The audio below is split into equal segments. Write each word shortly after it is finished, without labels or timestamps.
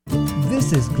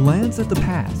This is Glance at the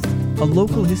Past, a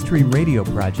local history radio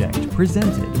project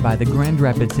presented by the Grand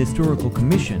Rapids Historical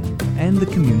Commission and the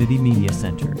Community Media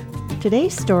Center.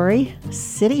 Today's story,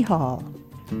 City Hall.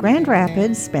 Grand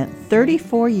Rapids spent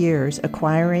 34 years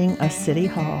acquiring a city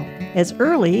hall. As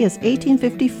early as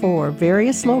 1854,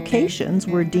 various locations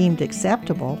were deemed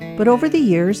acceptable, but over the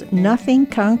years, nothing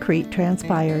concrete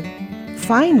transpired.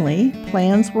 Finally,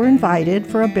 plans were invited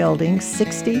for a building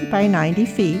 60 by 90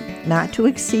 feet, not to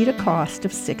exceed a cost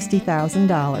of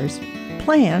 $60,000.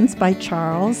 Plans by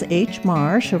Charles H.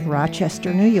 Marsh of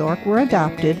Rochester, New York were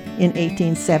adopted in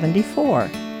 1874,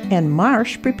 and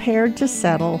Marsh prepared to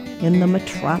settle in the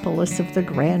metropolis of the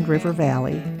Grand River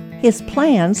Valley. His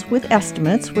plans with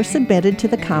estimates were submitted to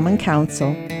the Common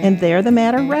Council, and there the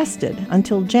matter rested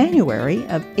until January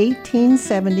of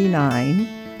 1879,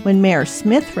 when Mayor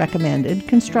Smith recommended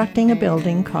constructing a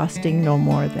building costing no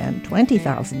more than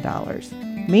 $20,000.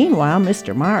 Meanwhile,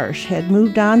 Mr. Marsh had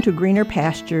moved on to greener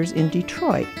pastures in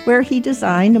Detroit, where he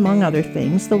designed, among other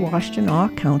things, the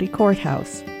Washtenaw County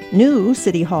Courthouse. New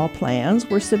City Hall plans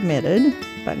were submitted,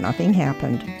 but nothing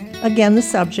happened. Again, the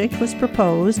subject was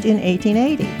proposed in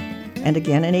 1880, and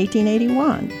again in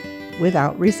 1881,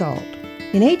 without result.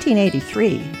 In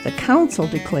 1883, the council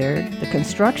declared the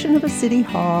construction of a city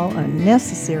hall a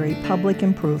necessary public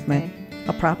improvement.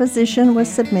 A proposition was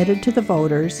submitted to the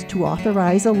voters to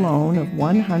authorize a loan of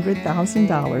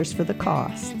 $100,000 for the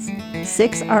costs.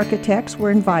 6 architects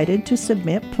were invited to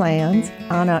submit plans.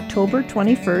 On October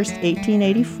 21,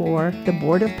 1884, the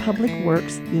Board of Public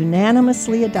Works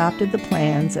unanimously adopted the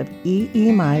plans of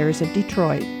E. Myers of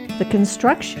Detroit. The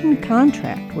construction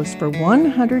contract was for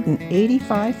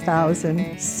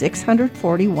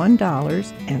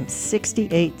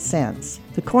 $185,641.68.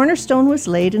 The cornerstone was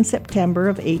laid in September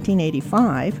of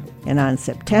 1885, and on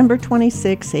September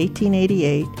 26,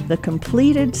 1888, the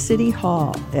completed City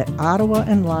Hall at Ottawa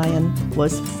and Lyon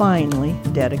was finally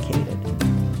dedicated.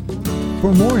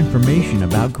 For more information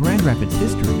about Grand Rapids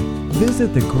history,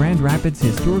 visit the Grand Rapids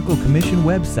Historical Commission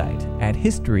website at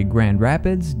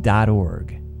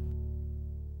historygrandrapids.org.